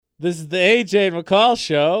This is the AJ and McCall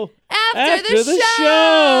show. After the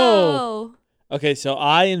show. Okay, so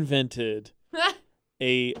I invented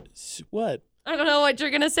what? I don't know what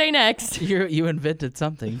you're gonna say next. You invented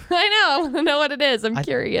something. I know. I want to know what it is. I'm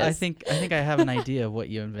curious. I think I have an idea of what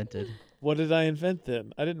you invented. What did I invent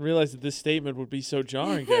then? I didn't realize that this statement would be so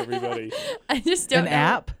jarring to everybody. I just don't know. An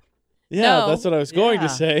app? Yeah, No. that's what I was going to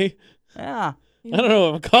say. Yeah. I don't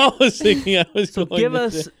know what McCall was thinking. I was So going give to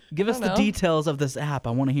us say. the know. details of this app.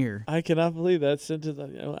 I want to hear. I cannot believe that sentence.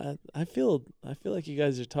 I feel like you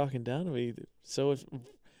guys are talking down to me. So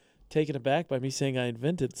taken aback by me saying I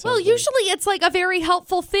invented something. Well, usually it's like a very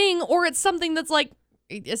helpful thing, or it's something that's like,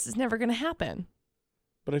 this is never gonna happen.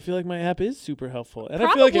 But I feel like my app is super helpful, and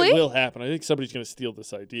I feel like Probably. it will happen. I think somebody's going to steal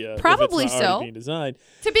this idea. Probably if it's not so. already being designed.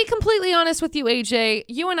 To be completely honest with you, AJ,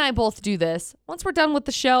 you and I both do this. Once we're done with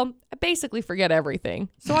the show, I basically forget everything.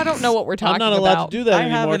 So I don't know what we're talking I'm about. not allowed to do that I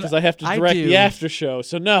anymore haven't- because I have to I direct do. the after show.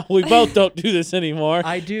 So no, we both don't do this anymore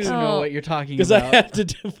I do Oh. know what you're talking because I about. have to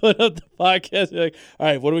put up the podcast. Be like, all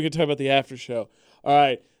right, what are we going to talk about the after show? All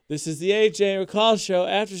right, this is the AJ and McCall show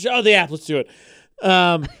after show. Oh, the app. Let's do it.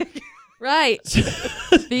 Right.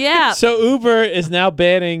 The app. So Uber is now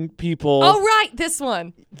banning people Oh, right. This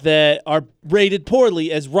one. that are rated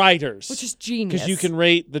poorly as riders. Which is genius. Because you can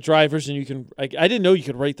rate the drivers and you can... I didn't know you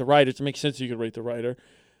could rate the riders. It makes sense you could rate the rider.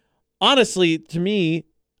 Honestly, to me,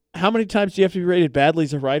 how many times do you have to be rated badly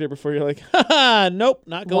as a rider before you're like, haha, nope,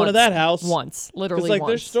 not going to Once. that house? Once. Literally Because like once.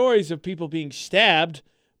 there's stories of people being stabbed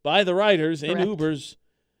by the riders in Correct. Ubers.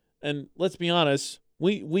 And let's be honest,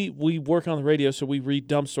 we work on the radio, so we read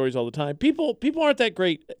dumb stories all the time. People aren't that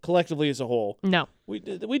great collectively as a whole. No. We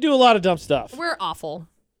do a lot of dumb stuff. We're awful.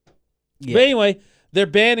 Yeah. But anyway, they're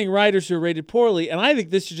banning riders who are rated poorly, and I think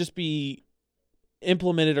this should just be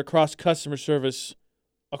implemented across customer service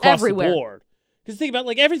across Everywhere. the board. Because think about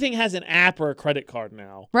everything has an app or a credit card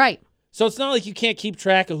now, Right. so it's not like you can't keep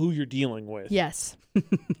track of who you're dealing with. Yes. And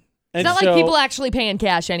It's not so, like people actually pay in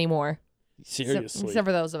cash anymore. seriously. Except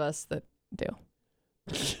for those of us that do.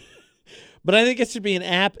 But I think it should be an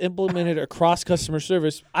app implemented across customer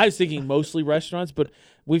service. I was thinking mostly restaurants, but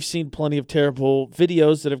we've seen plenty of terrible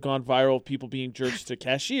videos that have gone viral of people being jerks to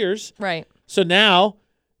cashiers. Right. So now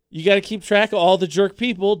you got to keep track of all the jerk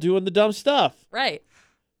people doing the dumb stuff. Right.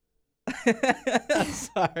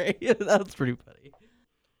 Sorry. That was pretty funny.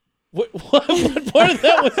 What part of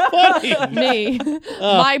that was funny? Me.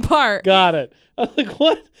 My part. Got it. I was like,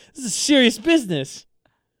 what? This is serious business.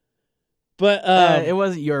 But It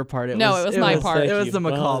wasn't your part. It was my part. thank It was you. the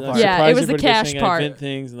McCall Well, part. I'm Yeah, surprised it was the everybody's cash saying part. I invent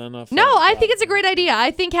things and I'm not No, I fine. think it's a great idea. I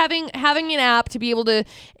think having an app to be able to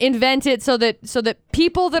invent it so that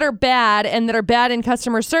people that are bad and that are bad in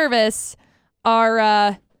customer service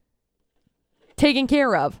are taken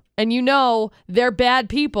care of. And you know they're bad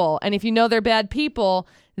people. And if you know they're bad people,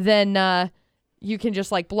 then you can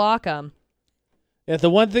just block them. Yeah, the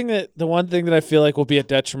one thing that I feel like will be a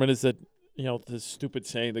detriment is that the stupid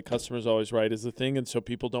saying that customers always right is the thing, and so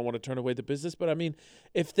people don't want to turn away the business. But I mean,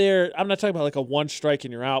 I'm not talking about a one strike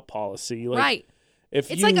and you're out policy. Right. If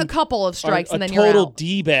It's you like a couple of strikes are and then a you're total out.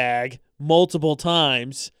 D-bag multiple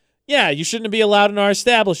times, yeah, you shouldn't be allowed in our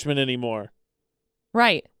establishment anymore.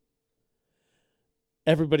 Right.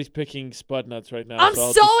 Everybody's picking Spud Nuts right now. I'm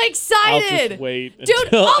so so I'll excited. just wait Dude,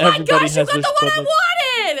 until oh my everybody gosh, you has got their the one Spud I Nuts.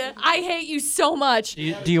 wanted. I hate you so much.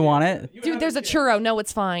 Do you want it? Dude, there's a churro. No,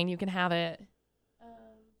 it's fine. You can have it.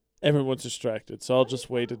 Everyone's distracted, so I'll just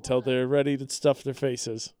wait until they're ready to stuff their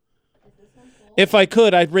faces. If I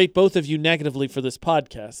could, I'd rate both of you negatively for this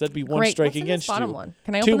podcast. That'd be one Great. strike What's in against this bottom you. one?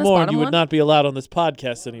 Can I Two open this more, bottom and you would one? not be allowed on this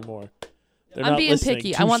podcast anymore. They're I'm not being listening.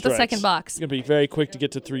 picky. 2 I want the strikes. second box. It's gonna be very quick to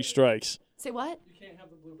get to 3 strikes. Say what? You can't have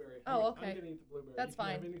the blueberry. Oh, okay. I'm gonna eat the blueberry. That's You can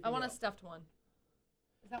have fine. anything I want a else. stuffed one.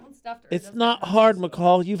 Is that one stuffed? Or It's does that not have- hard,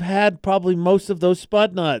 McCall. You've had probably most of those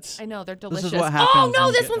Spud Nuts. I know they're This delicious. is what Oh happens no, when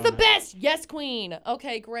you this get one's the donuts. best. Yes, queen.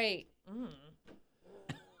 Okay, great.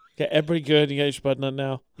 Okay, everybody good? You got your Spud Nut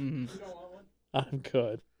now? Mhm. I'm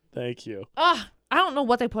good. Thank you. I don't know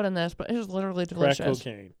what they put in this, but it's literally Crack delicious.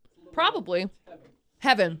 cocaine. Probably.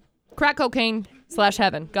 Heaven. Crack cocaine /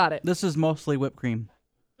 heaven. Got it. This is mostly whipped cream.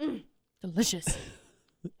 Delicious.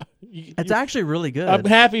 It's actually really good. I'm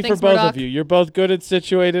happy Thanks, for both Murdoch. of you. You're both good and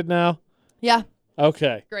situated now? Yeah,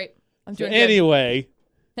 Okay. great. I'm So doing anyway,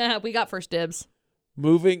 good. We got first dibs.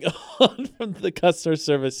 moving on from the customer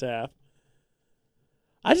service app.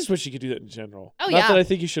 I just wish you could do that in general. Oh, Not yeah. that I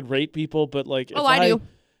think you should rate people, but if I do.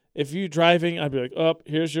 If you're driving, I'd be like, oh,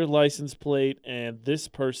 here's your license plate, and this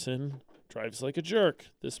person drives like a jerk.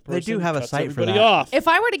 This person They do have a cuts site for everybody that. off. If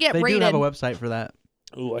I were to get They rated, do have a website for that.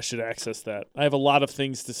 Ooh, I should access that. I have a lot of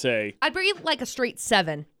things to say. I'd rate a straight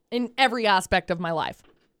 7 in every aspect of my life.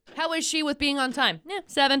 How is she with being on time? Yeah,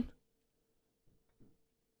 7.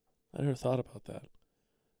 I never thought about that.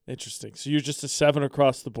 Interesting. So you're just a 7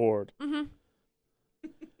 across the board. Mm-hmm.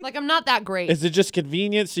 Like, I'm not that great. Is it just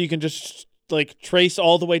convenient so you can just like trace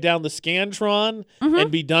all the way down the Scantron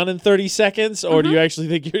and be done in 30 seconds? Or do you actually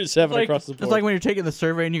think you're a 7 across the board? It's like when you're taking the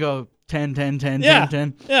survey and you go 10, 10, 10, Yeah.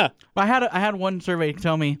 10, 10. Yeah. I had one survey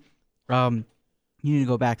tell me, you need to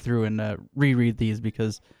go back through and reread these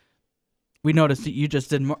because we noticed that you just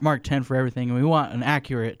did mark 10 for everything and we want an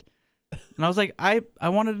accurate. And I was like, I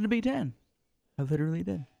wanted it to be 10. I literally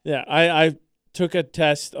did. Yeah, I took a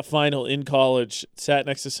final in college, sat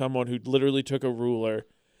next to someone who literally took a ruler,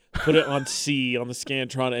 put it on C on the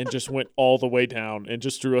Scantron, and just went all the way down and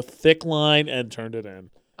just drew a thick line and turned it in.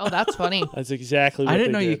 Oh, that's funny. That's exactly what I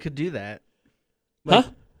didn't know did. you could do that. Huh?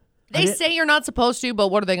 They say you're not supposed to, but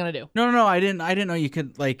what are they going to do? No. I didn't know you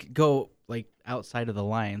could like go like outside of the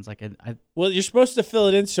lines. Like I Well, you're supposed to fill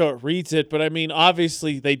it in so it reads it, but I mean,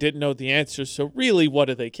 obviously they didn't know the answer, so really, what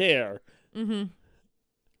do they care? Mm-hmm.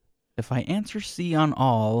 If I answer C on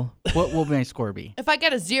all, what will my score be? If I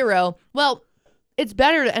get a 0, well, it's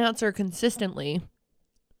better to answer consistently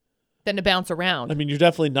than to bounce around. I mean, you're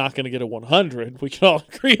definitely not going to get a 100. We can all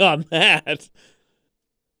agree on that.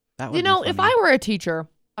 That would You be know, if funny. I were a teacher,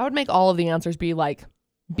 I would make all of the answers be like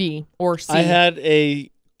B or C. I had a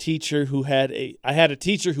teacher who had a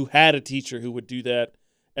teacher who would do that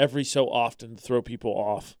every so often to throw people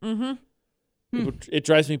off. Mm-hmm. It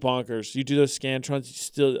drives me bonkers. You do those Scantrons, you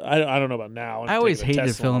still. I don't know about now. I always hated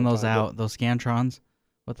tests a filling long those time, out, those Scantrons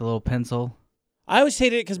with the little pencil. I always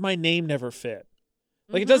hated it because my name never fit.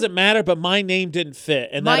 Like, it doesn't matter, but my name didn't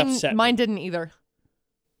fit, and that upset me. Mine didn't either.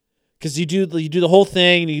 Because you do the whole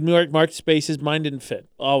thing, and you mark spaces. Mine didn't fit.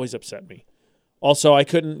 Always upset me. Also, I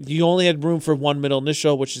couldn't. You only had room for one middle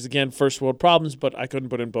initial, which is again first world problems. But I couldn't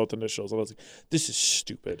put in both initials. I was like, this is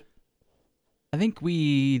stupid. I think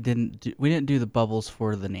we didn't do the bubbles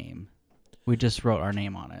for the name. We just wrote our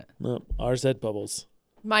name on it. No, ours had bubbles.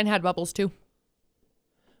 Mine had bubbles too.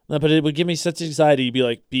 No, but it would give me such anxiety. You'd be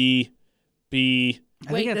like B. I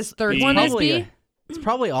Wait, think this it's third one is probably B? It's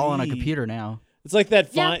probably all on a B. computer now. It's like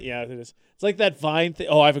that Vine. Yeah, it is. It's like that Vine thing.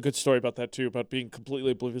 Oh, I have a good story about that too, about being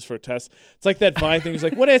completely oblivious for a test. It's like that Vine thing. It's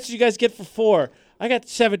like, what answer did you guys get for 4? I got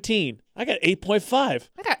 17. I got 8.5.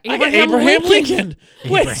 I got I got Abraham Lincoln.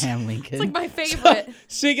 Wait, Abraham Lincoln. It's like my favorite.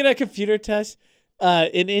 speaking of computer tests,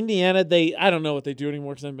 in Indiana, I don't know what they do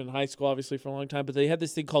anymore because I've been in high school obviously for a long time, but they had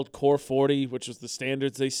this thing called Core 40, which was the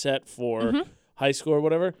standards they set for high school or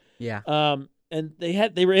whatever. Yeah. And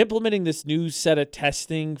they were implementing this new set of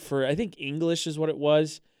testing for, I think English is what it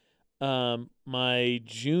was, my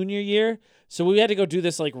junior year. So we had to go do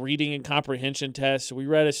this like reading and comprehension test. So we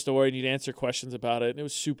read a story and you'd answer questions about it. And it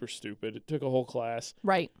was super stupid. It took a whole class.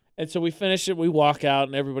 Right. And so we finish it. We walk out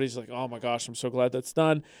and everybody's like, oh my gosh, I'm so glad that's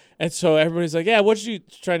done. And so everybody's like, yeah, what did you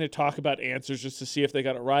trying to talk about answers just to see if they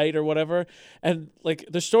got it right or whatever. And like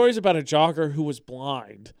the story's about a jogger who was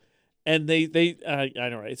blind. And I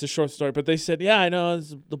know, right? It's a short story, but they said, yeah, I know,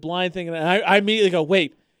 it's the blind thing. And I immediately go,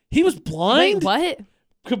 wait, he was blind? Wait, what?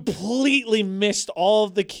 Completely missed all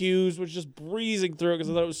of the cues, was just breezing through it because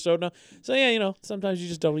I thought it was so dumb. So yeah, sometimes you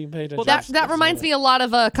just don't even pay attention. Well, that reminds me a lot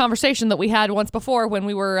of a conversation that we had once before when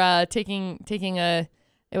we were taking it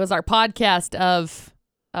was our podcast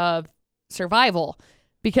of survival.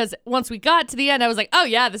 Because once we got to the end, I was like, oh,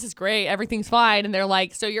 yeah, this is great. Everything's fine. And they're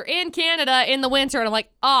like, so you're in Canada in the winter. And I'm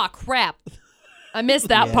like, oh, crap. I missed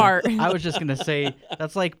that part. I was just going to say,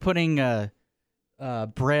 that's like putting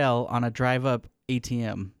Braille on a drive-up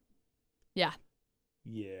ATM. Yeah.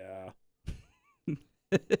 Yeah.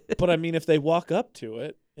 But I mean, if they walk up to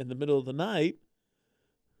it in the middle of the night,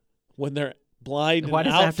 when they're blind Why and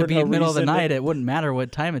does out it have for to be no in the middle of the reason, night? It wouldn't matter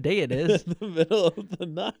what time of day it is. in the middle of the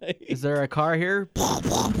night. Is there a car here?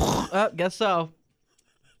 Guess so.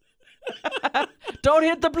 Don't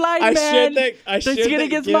hit the blind man. He's gonna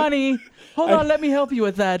get money. Hold on, let me help you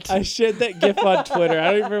with that. I shared that GIF on Twitter.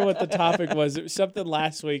 I don't even remember what the topic was. It was something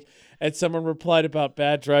last week, and someone replied about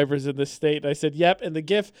bad drivers in the state. And I said, yep. And the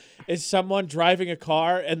GIF is someone driving a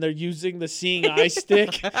car, and they're using the seeing eye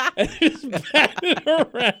stick and just batting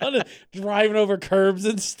around and driving over curbs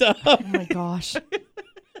and stuff. Oh, my gosh.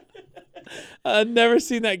 I've never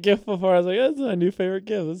seen that GIF before. I was like, that's my new favorite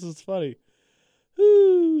GIF. This is funny.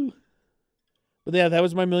 Woo. But yeah, that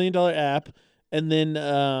was my $1 million app. And then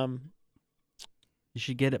You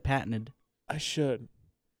should get it patented. I should.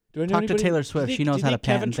 Do I know Talk to anybody? Taylor Swift. Do you She knows think how to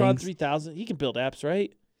patent Kevin Tron things. 3000. He can build apps,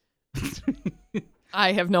 right?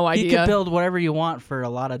 I have no idea. You can build whatever you want for a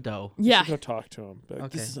lot of dough. I Yeah. should go talk to him. But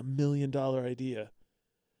Okay. This is a $1 million idea.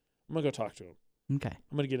 I'm gonna go talk to him. Okay.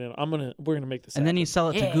 I'm gonna get in. We're gonna make this. And then you happen. sell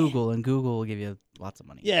it to Google, and Google will give you lots of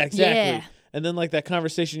money. Yeah, exactly. Yeah. And then like that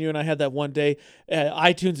conversation you and I had that one day,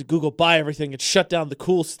 iTunes and Google buy everything and shut down the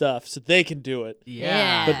cool stuff so they can do it,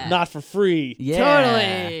 Yeah. but not for free. Yeah.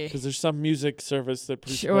 Totally. Because there's some music service that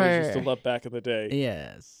producer Sure. buddies used to love back in the day.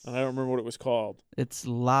 Yes. And I don't remember what it was called. It's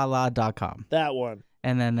lala.com. That one.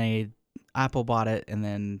 And then Apple bought it, and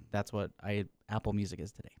then that's what Apple Music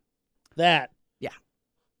is today. That. Yeah.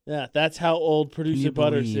 Yeah, that's how old Producer you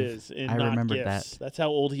Butters believe is in I not remembered gifts. that? That's how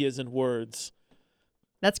old he is in words.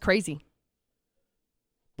 That's crazy.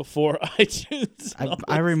 Before iTunes. and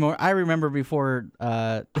all I remember before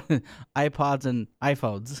iPods and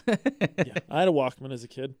iPhones. yeah, I had a Walkman as a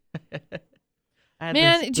kid. I had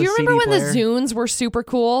Man, do you remember when the Zunes were super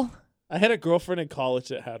cool? I had a girlfriend in college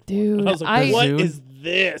that had one. Dude, And I was like, what Zune? is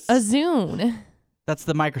this? A Zune. That's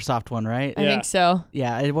the Microsoft one, right? I think so.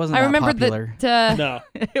 Yeah, it wasn't I that remember popular. that. No.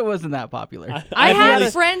 It wasn't that popular. I I've had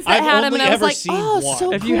only- friends that I've had them, only and I was ever like, seen "Oh, one.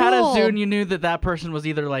 so If cool." you had a Zune, you knew that person was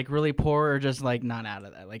either like really poor or just like not out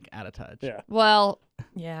of touch. Yeah. Well,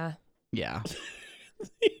 yeah. Yeah.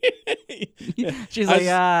 Yeah. She's I like,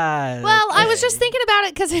 was- Well, I was just thinking about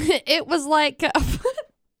it because it was like,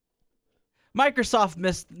 Microsoft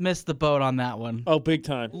missed the boat on that one. Oh, big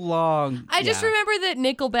time. Long. I just yeah. remember that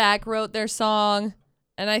Nickelback wrote their song,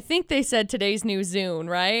 and I think they said today's new Zune,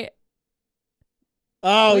 right?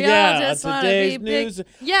 Oh, We all yeah. just wanna Today's be big- news.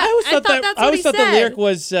 Yeah, I always thought that's I what always he thought said. the lyric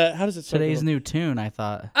was, how does it start? Today's new tune, I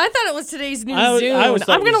thought. I thought it was today's new I always Zune. thought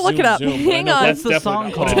I'm gonna was look it up. Zoom, but I Hang know on. that's What's the song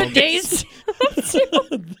definitely not what it Today's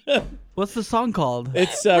is. What's the song called?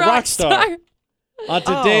 It's Rockstar. On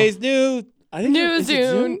today's new... I think New is it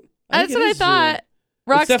Zune. I think That's it what I is Zoom. thought.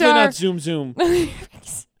 It's definitely not Rockstar. Zoom Zoom.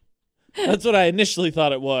 That's what I initially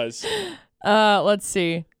thought it was. Let's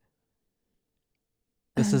see.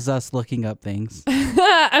 This is us looking up things.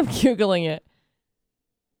 I'm Googling it.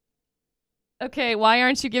 Okay, why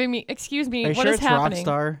aren't you giving me... Excuse me, Are you what sure is it's happening?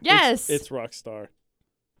 Rockstar? Yes. It's Rockstar.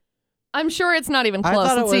 I'm sure it's not even I close.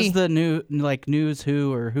 thought it Let's was see. the new News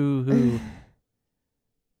Who or Who.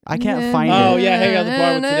 I can't find Oh, it. yeah, hang on the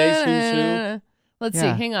bar with today's Who's Who. Let's Yeah.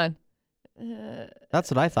 see, hang on.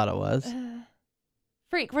 That's what I thought it was.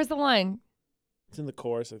 Freak, where's the line? It's in the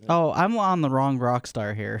chorus, I think. Oh, I'm on the wrong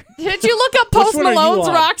Rockstar here. Did you look up Which Post one are you Malone's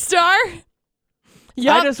on? Rockstar?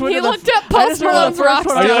 Yup, just went he to the looked up I Post just went to the Malone's first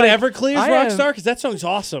one. Are you on Rockstar. Everclear's I am. Rockstar? Because that song's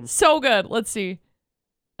awesome. So good. Let's see.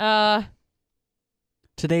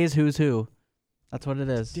 Today's Who's Who. That's what it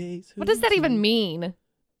is. What does that even mean?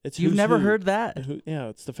 It's You've Who's never Who. heard that? Yeah,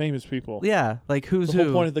 it's the famous people. Yeah, like Who's The whole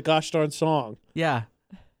Who. point of the gosh darn song. Yeah,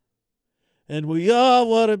 And we all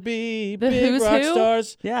want to be The big Who's rock Who?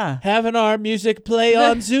 stars, yeah. having our music play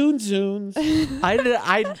on Zunes.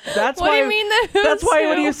 That's What why. do you mean the Who's That's why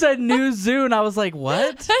when Who? you said New Zune, I was like, what?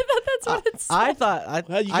 I thought that's what it said. I thought.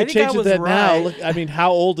 Well, you I can think I change it was that now. right. Look, I mean,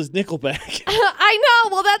 how old is Nickelback? I know.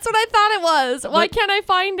 Well, that's what I thought it was. Why But- can't I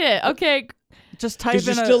find it? Okay. Just type Because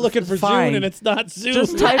in. you're still looking for fine. Zune and it's not Zune.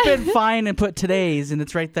 Just type in fine and put today's, and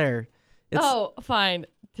it's right there. It's, Oh, fine.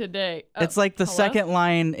 Today. Oh, it's like the hello? second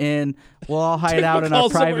line in "We'll all hide out in All our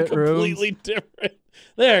some are private rooms." completely different.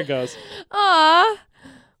 There it goes. Aw.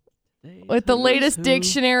 With the Who's latest who.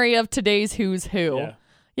 dictionary of today's Who's Who. Yeah.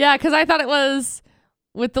 Yeah, because I thought it was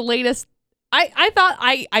with the latest. I thought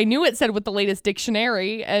I knew it said with the latest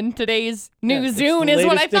dictionary, and today's new It's Zune the is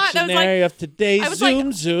what I latest thought. I was like, dictionary of today's I was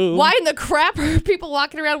like, Zoom. why in the crap are people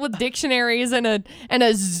walking around with dictionaries and a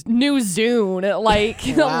new Zune? Like,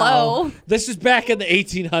 hello. This is back in the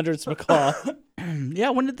 1800s, McCall. Yeah,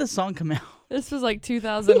 when did this song come out? This was like Who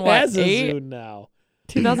 2008. has a Zune now?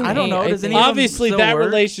 2008. I don't know. Does think. any of them Obviously, still that work?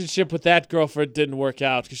 relationship with that girlfriend didn't work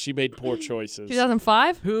out because she made poor choices.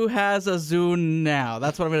 2005? Who has a Zune now?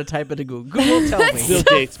 That's what I'm going to type into Google. Google, tell me. Bill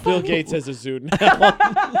Gates. Bill Gates has a Zune now.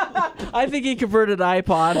 I think he converted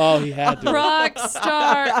iPod. Oh, he had to.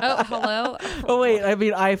 Rockstar. Oh, hello. Oh wait, I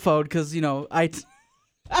mean iPhone, because oh,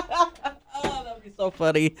 that would be so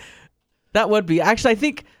funny. That would be actually. I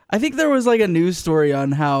think there was like a news story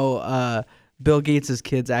on how Bill Gates'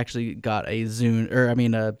 kids actually got a Zune, or I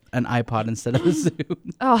mean an iPod instead of a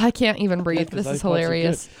Zune. Oh, I can't even breathe. Yeah, 'cause This is iPods are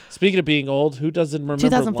hilarious. good. Speaking of being old, who doesn't remember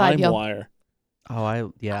 2005, yo. LimeWire?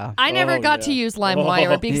 Oh, yeah. I never Oh, got to yeah. use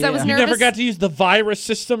LimeWire Oh, because I was yeah. You nervous. never got to use the virus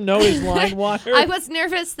system known as LimeWire? I was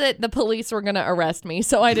nervous that the police were going to arrest me,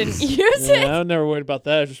 so I didn't use Yeah, it. I was never worried about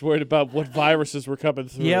that. I was just worried about what viruses were coming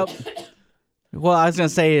through. Yep. Well, I was gonna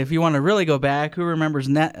say, if you want to really go back, who remembers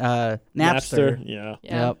Napster? Napster. Yeah.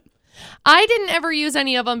 Yeah. Yep. I didn't ever use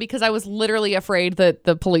any of them because I was literally afraid that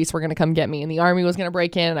the police were going to come get me and the army was going to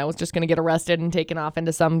break in and I was just going to get arrested and taken off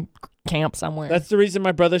into some camp somewhere. That's the reason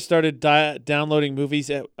my brother started downloading movies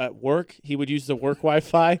at work. He would use the work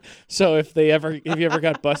Wi-Fi. So if he ever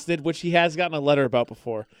got busted, which he has gotten a letter about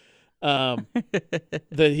before,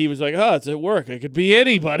 that he was like, oh, it's at work. It could be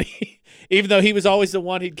anybody. Even though he was always the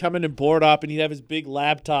one, he'd come in and board up, and he'd have his big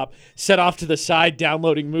laptop set off to the side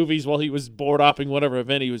downloading movies while he was board upping whatever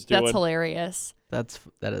event he was doing. That's hilarious. That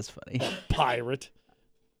is funny. Pirate.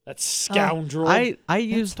 That scoundrel. I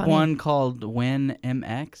used one called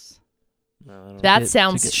WinMX. No, that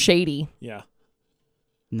sounds shady. Yeah.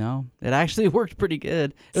 No, it actually worked pretty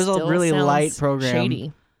good. It was Still a really sounds light program.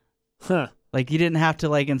 Shady. Huh. Like you didn't have to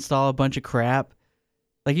like install a bunch of crap.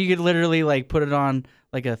 Like you could literally like put it on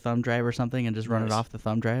like a thumb drive or something and just run it off the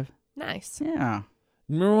thumb drive. Nice. Yeah.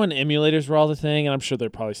 Remember when emulators were all the thing? And I'm sure they're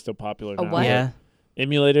probably still popular now. What? Yeah.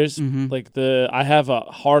 Emulators, Mhm. like I have a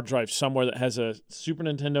hard drive somewhere that has a Super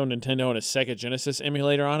Nintendo, and a Sega Genesis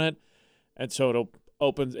emulator on it, and so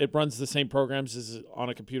it runs the same programs as on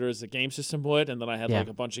a computer as the game system would, and then I had like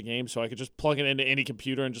a bunch of games, so I could just plug it into any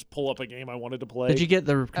computer and just pull up a game I wanted to play. Did you get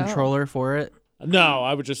the controller for it? No,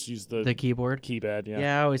 I would just use the keyboard. keypad. Yeah.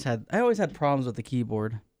 Yeah, I always had problems with the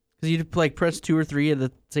keyboard because you'd like press 2 or 3 at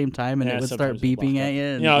the same time and it would start sometimes it beeping locked at up. you.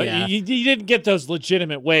 And, You know, yeah. you didn't get those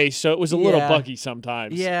legitimate ways, so it was a little buggy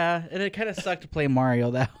sometimes. Yeah, and it kind of sucked to play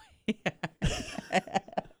Mario that way.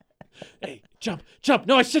 Hey, jump!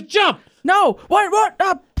 No, I said jump! No,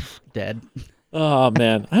 what? Dead. Oh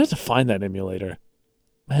man, I have to find that emulator.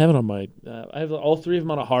 I have it on my. I have all 3 of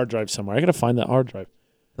them on a hard drive somewhere. I gotta find that hard drive.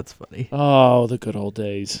 That's funny. Oh, the good old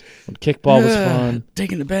days when kickball was fun.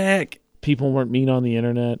 Taking it back. People weren't mean on the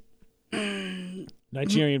internet.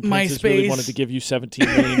 Nigerian princes really wanted to give you $17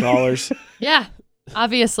 million. Yeah,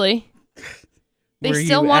 obviously. They Where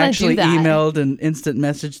still you want to actually do that. emailed and instant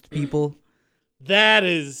messaged people.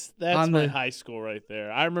 That's On my the- high school right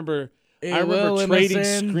there. I remember AOL trading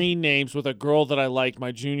MSN. screen names with a girl that I liked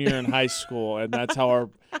my junior in high school, and that's how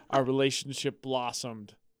our relationship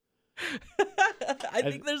blossomed. I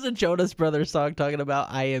think there's a Jonas Brothers song talking about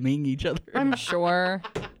IMing each other. I'm sure.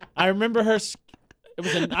 I remember her. I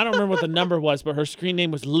don't remember what the number was, but her screen name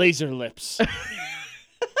was Laser Lips.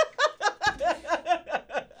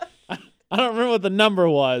 I don't remember what the number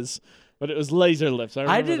was, but it was Laser Lips. I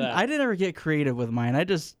remember that. I didn't ever get creative with mine. I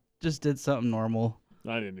just did something normal.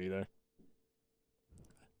 I didn't either.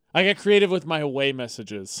 I got creative with my away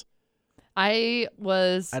messages. I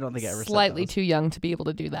was I don't think I ever said slightly those. too young to be able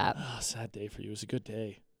to do that. Oh, sad day for you. It was a good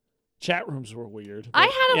day. Chat rooms were weird. I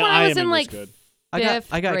but, had it yeah, when I was IMing in like good. fifth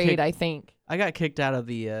I got grade, kicked. I think. I got kicked out of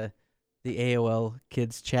the AOL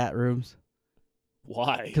kids chat rooms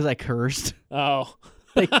Why? because I cursed. Oh.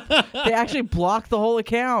 They actually blocked the whole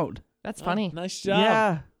account. That's funny. Nice job.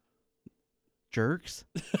 Yeah. Jerks.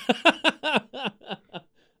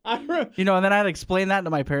 I You know, and then I had to explain that to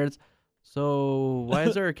my parents. So why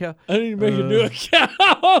is there a account? need to make a new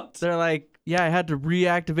account. They're like, yeah, I had to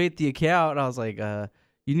reactivate the account. And I was like,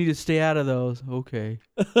 you need to stay out of those. Okay.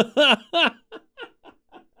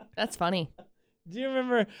 That's funny. Do you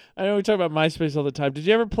remember? I know we talk about MySpace all the time. Did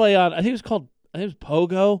you ever play on? I think it was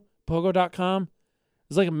Pogo, Pogo.com. It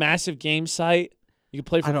was like a massive game site. You could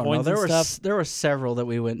play for I don't know. coins and stuff. There were several that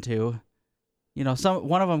we went to. You know,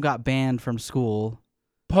 one of them got banned from school.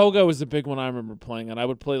 Pogo was the big one I remember playing on. I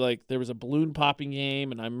would play like there was a balloon popping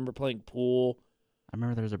game, and I remember playing pool. I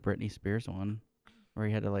remember there was a Britney Spears one where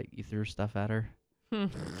you had to you threw stuff at her. Hmm.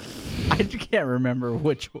 I can't remember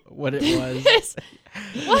what it was.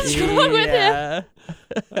 What's wrong with him?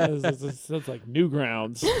 That's like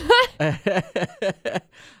Newgrounds.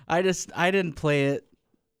 I didn't play it.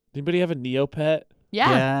 Anybody have a Neopet?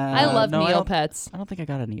 Yeah. I love no, Neopets. I don't think I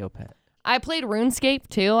got a Neopet. I played RuneScape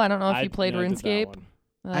too. I don't know if you played I did that RuneScape. one.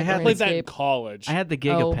 I had I played that in RuneScape. college. I had the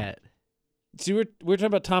Gigapet. See, we were talking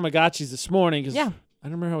about Tamagotchis this morning because Yeah. I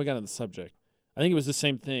don't remember how we got on the subject. I think it was the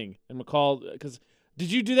same thing. And McCall, because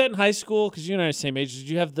did you do that in high school? Because you and I are the same age. Did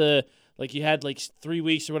you have you had 3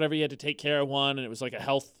 weeks or whatever, you had to take care of one, and it was like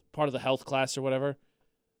a part of the health class or whatever?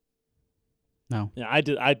 No. Yeah, I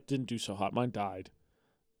didn't do so hot. Mine died.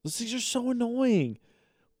 Those things are so annoying.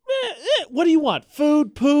 What do you want?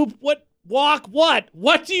 Food, poop, what? Walk, what?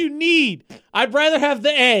 What do you need? I'd rather have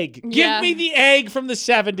the egg. Yeah. Give me the egg from the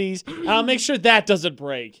 70s, and I'll make sure that doesn't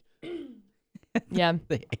break. Yeah.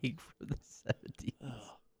 The egg from the 70s.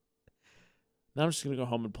 Now I'm just going to go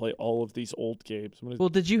home and play all of these old games. Well,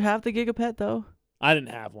 did you have the Gigapet though? I didn't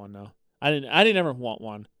have one, no. I didn't ever want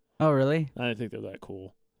one. Oh, really? I didn't think they were that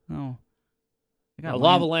cool. Oh. I got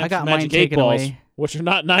Lava mine- lamps I got and mine magic 8 taken balls, away. which are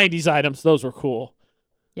not 90s items. Those were cool.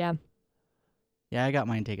 Yeah. Yeah, I got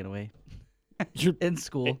mine taken away Your in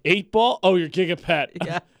school. 8-ball? Oh, your Gigapet.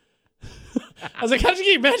 Yeah. I was like, how'd you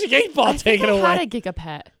get your Magic 8-ball I think taken I away? had a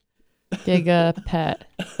Gigapet. Gigapet.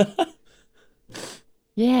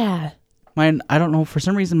 Yeah. Mine, I don't know. For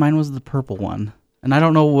some reason, mine was the purple one. And I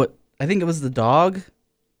don't know what. I think it was the dog.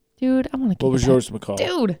 Dude, I want to. What was yours, McCall?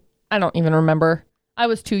 Dude, I don't even remember. I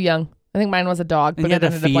was too young. I think mine was a dog, And but you it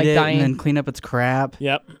had to ended up feed like it dying. and then clean up its crap.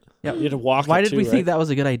 Yep. Yep. You had to walk Why it did too, we right? think that was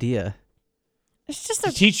a good idea? It's just To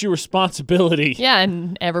a teach you responsibility. yeah,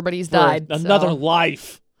 and everybody's for died. Another so.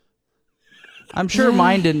 life. I'm sure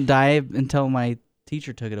mine didn't die until my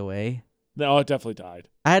teacher took it away. No, it definitely died.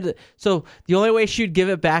 So the only way she'd give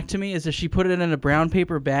it back to me is if she put it in a brown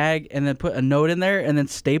paper bag and then put a note in there and then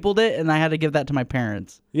stapled it, and I had to give that to my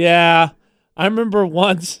parents. Yeah. I remember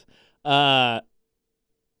once, it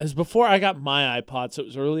was before I got my iPod, so it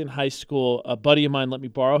was early in high school. A buddy of mine let me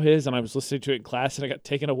borrow his, and I was listening to it in class, and I got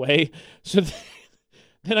taken away. So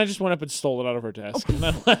then I just went up and stole it out of her desk. And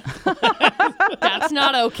I left. That's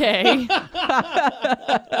not okay.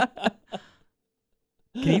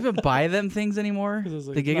 Can you even buy them things anymore? 'Cause I was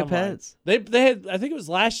like, The "It's not mine." Gigapets? They had, I think it was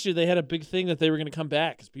last year, they had a big thing that they were going to come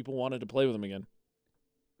back because people wanted to play with them again.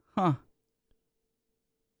 Huh.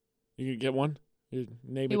 You could get one? You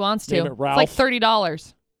name He it, wants name to. it Ralph. It's like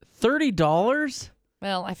 $30. $30?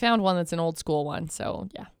 Well, I found one that's an old school one, so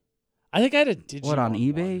yeah. I think I had a Digimon What, on one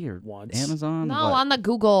eBay or once. Amazon? No, What? on the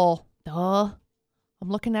Google. Duh. I'm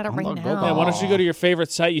looking at it On right the now. Google. Yeah, why don't you go to your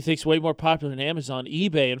favorite site you think's way more popular than Amazon,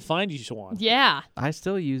 eBay, and find you one? Yeah. I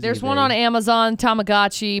still use There's eBay. one on Amazon,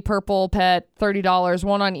 Tamagotchi, purple pet, $30.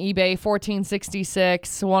 One on eBay,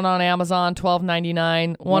 $14.66. One on Amazon,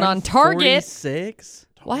 $12.99. One on Target. 46?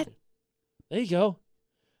 What? There you go.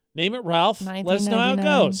 Name it Ralph. Let us know how it $19.99.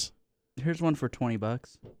 goes. Here's one for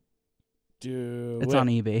 $20. Do It's it. on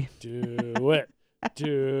eBay. Do it.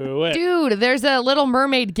 Do it. Dude, there's a Little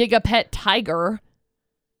Mermaid Gigapet Tiger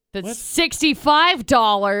that's What?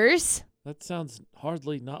 $65. That sounds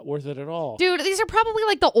hardly not worth it at all. Dude, these are probably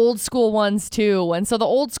like the old school ones too. And so the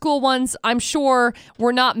old school ones, I'm sure,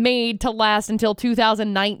 were not made to last until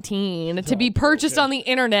 2019 to be purchased okay. on the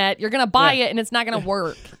internet. You're going to buy Yeah. it and it's not going to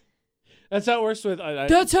work. That's how it works with.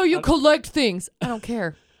 That's how you collect things. I don't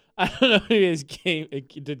care. I don't know if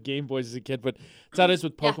he did Game Boys as a kid, but it's how it is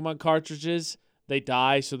with Yeah. Pokemon cartridges. They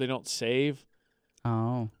die, so they don't save.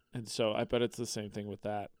 Oh. And so I bet it's the same thing with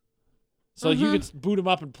that. So you could boot them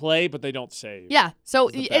up and play, but they don't save. Yeah, so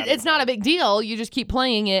It's the battery it's not a big deal. You just keep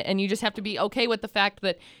playing it, and you just have to be okay with the fact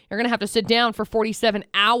that you're going to have to sit down for 47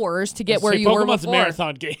 hours to get where you were Pokemon's before. a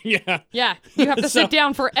marathon game. Yeah. Yeah, you have to So- sit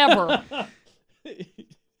down forever.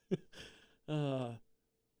 That'd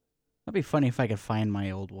be funny if I could find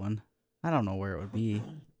my old one. I don't know where it would be.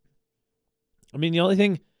 I mean, the only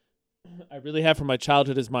thing I really have from my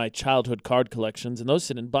childhood is my childhood card collections, and those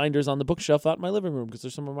sit in binders on the bookshelf out in my living room because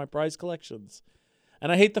they're some of my prized collections.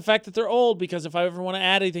 And I hate the fact that they're old because if I ever want to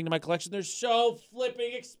add anything to my collection, they're so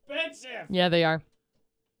flipping expensive. Yeah, they are.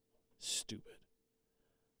 Stupid.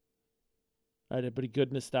 All right, everybody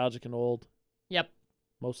good, nostalgic, and old? Yep.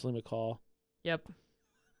 Mostly McCall. Yep.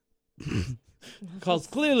 McCall's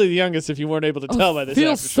clearly the youngest if you weren't able to tell by this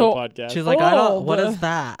feel after show so- podcast. She's like, I don't. What Old. is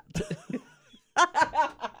that?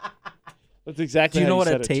 That's exactly Do you how know what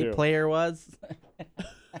a said it, tape too. player was?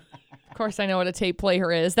 Of course, I know what a tape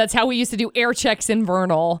player is. That's how we used to do air checks in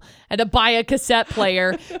Vernal and to buy a cassette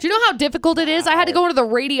player. Do you know how difficult it is? I had to go into the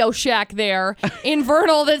Radio Shack there in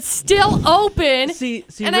Vernal that's still open. See,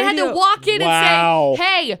 and I had to radio- walk in Wow. and say,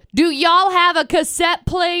 hey, do y'all have a cassette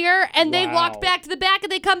player? And they Wow. walk back to the back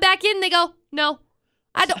and they come back in and they go, no.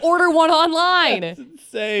 I had to order one online.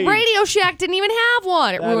 Insane. Radio Shack didn't even have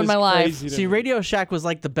one. It That ruined is my life. crazy to See, me. Radio Shack was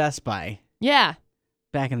like the Best Buy Yeah.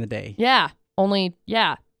 back in the day. Yeah. Only,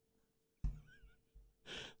 yeah.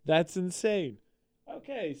 That's insane.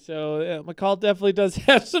 Okay, so McCall definitely does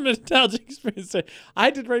have some nostalgic experience there. I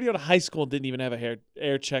did radio to high school and didn't even have a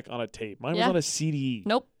air check on a tape. Mine Yeah. was on a CD.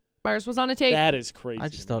 Nope. Ours was on a tape. That is crazy. I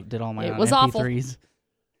just did all my It on was awful. MP3s.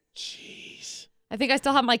 Jeez. I think I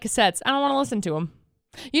still have my cassettes. I don't want to listen to them.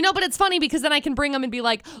 You know, but it's funny because then I can bring them and be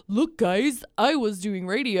like, look, guys, I was doing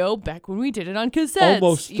radio back when we did it on cassettes.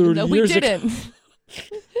 Almost even 30 though years we ago. didn't.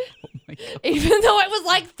 My God. Even though it was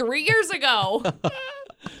like 3 years ago.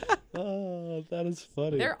 Oh, that is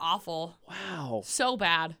funny. They're awful. Wow. So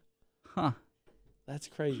bad. Huh. That's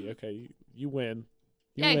crazy. Okay, you win.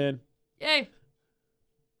 You Yay. win. Yay.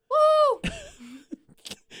 Woo!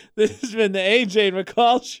 This has been the AJ and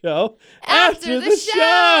McCall show After the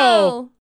show.